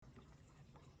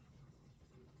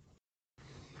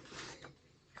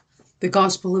The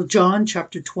Gospel of John,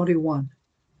 chapter 21.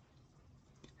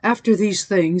 After these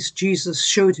things, Jesus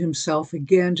showed himself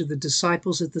again to the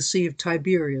disciples at the Sea of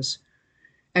Tiberias,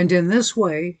 and in this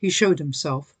way he showed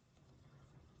himself.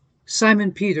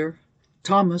 Simon Peter,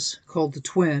 Thomas called the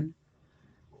twin,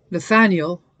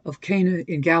 Nathanael of Cana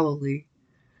in Galilee,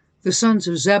 the sons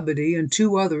of Zebedee, and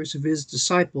 2 others of his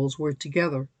disciples were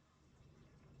together.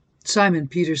 Simon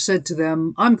Peter said to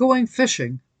them, "I'm going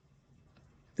fishing."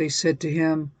 They said to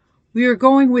him, "We are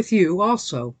going with you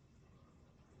also."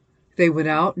 They went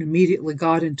out and immediately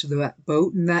got into the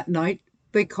boat, and that night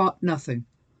they caught nothing.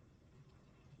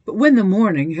 But when the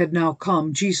morning had now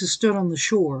come, Jesus stood on the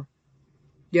shore,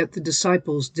 yet the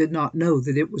disciples did not know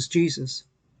that it was Jesus.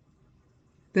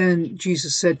 Then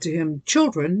Jesus said to him,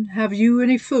 "Children, have you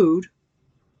any food?"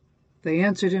 They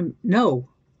answered him, "No."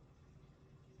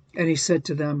 And he said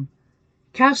to them,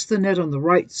 "Cast the net on the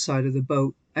right side of the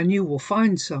boat, and you will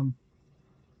find some."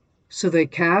 So they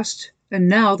cast, and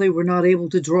now they were not able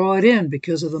to draw it in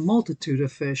because of the multitude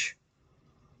of fish.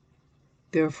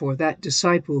 Therefore that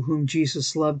disciple whom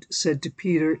Jesus loved said to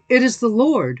Peter, "It is the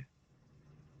Lord."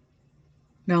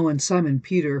 Now when Simon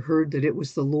Peter heard that it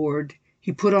was the Lord,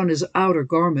 he put on his outer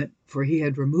garment, for he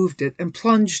had removed it, and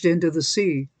plunged into the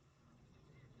sea.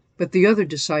 But the other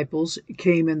disciples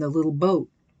came in the little boat,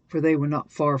 for they were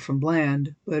not far from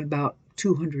land, but about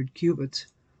 200 cubits,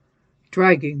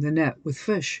 dragging the net with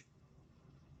fish.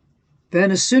 Then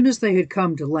as soon as they had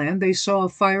come to land, they saw a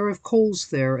fire of coals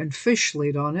there, and fish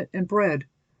laid on it, and bread.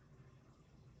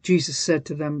 Jesus said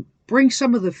to them, "Bring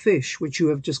some of the fish which you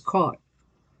have just caught."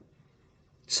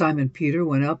 Simon Peter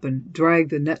went up and dragged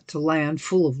the net to land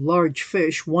full of large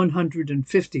fish,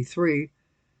 153.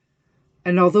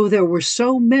 And although there were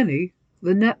so many,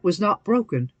 the net was not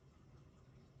broken.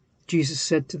 Jesus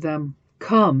said to them,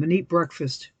 "Come and eat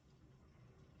breakfast."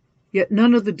 Yet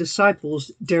none of the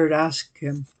disciples dared ask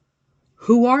him,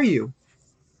 "Who are you?"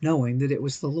 knowing that it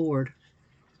was the Lord.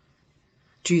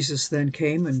 Jesus then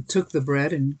came and took the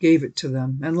bread and gave it to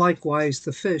them, and likewise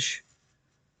the fish.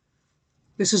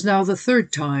 This is now the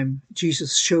 3rd time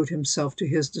Jesus showed himself to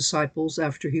his disciples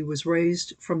after he was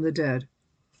raised from the dead.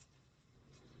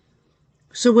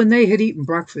 So when they had eaten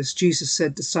breakfast, Jesus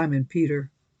said to Simon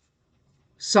Peter,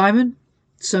 "Simon,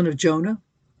 son of Jonah,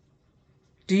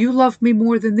 do you love me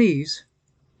more than these?"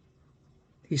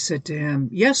 He said to him,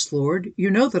 "Yes, Lord, you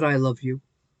know that I love you."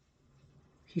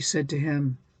 He said to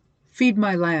him, "Feed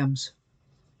my lambs."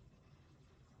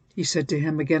 He said to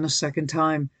him again a 2nd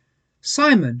time,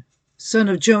 "Simon, son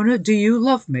of Jonah, do you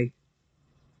love me?"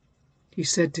 He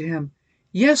said to him,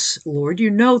 "Yes, Lord, you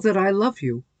know that I love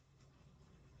you."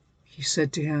 He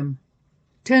said to him,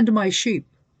 "Tend my sheep."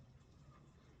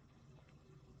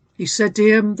 He said to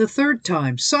him the 3rd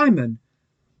time, "Simon,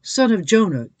 son of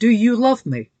Jonah, do you love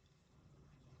me?"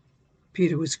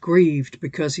 Peter was grieved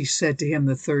because he said to him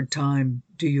the 3rd time,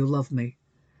 "Do you love me?"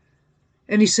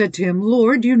 And he said to him,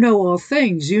 "Lord, you know all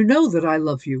things. You know that I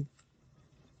love you."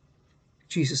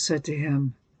 Jesus said to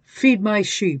him, "Feed my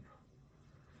sheep.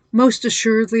 Most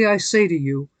assuredly I say to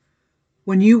you,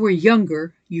 when you were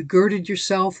younger, you girded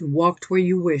yourself and walked where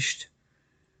you wished.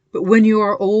 But when you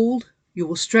are old, you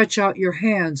will stretch out your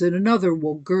hands, and another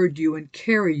will gird you and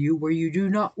carry you where you do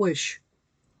not wish."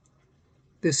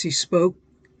 This he spoke,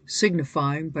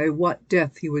 signifying by what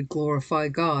death he would glorify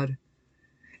God.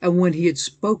 And when he had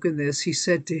spoken this, he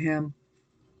said to him,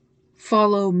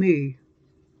 "Follow me."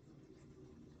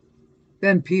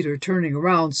 Then Peter, turning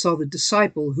around, saw the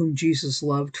disciple whom Jesus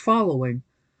loved following,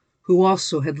 who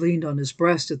also had leaned on his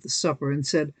breast at the supper, and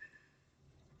said,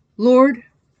 "Lord,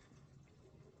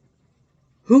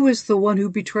 who is the one who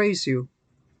betrays you?"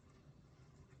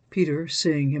 Peter,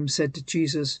 seeing him, said to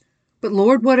Jesus, "But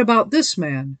Lord, what about this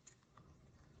man?"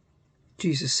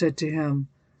 Jesus said to him,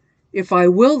 "If I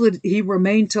will that he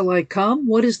remain till I come,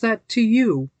 what is that to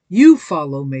you? You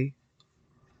follow me."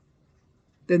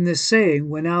 Then this saying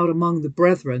went out among the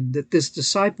brethren, that this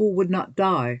disciple would not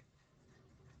die.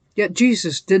 Yet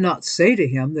Jesus did not say to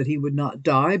him that he would not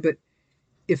die, but,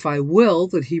 "If I will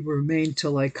that he remain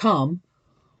till I come,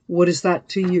 what is that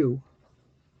to you?"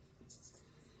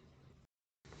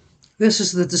 This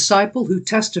is the disciple who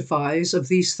testifies of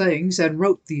these things and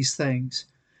wrote these things,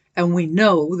 and we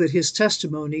know that his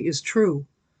testimony is true.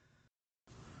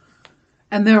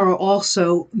 And there are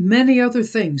also many other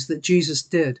things that Jesus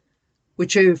did,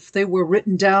 which if they were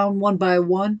written down one by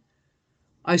one,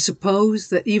 I suppose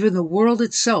that even the world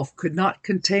itself could not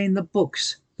contain the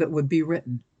books that would be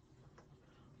written.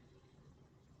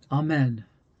 Amen.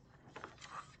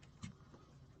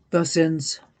 Thus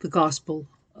ends the Gospel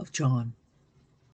of John.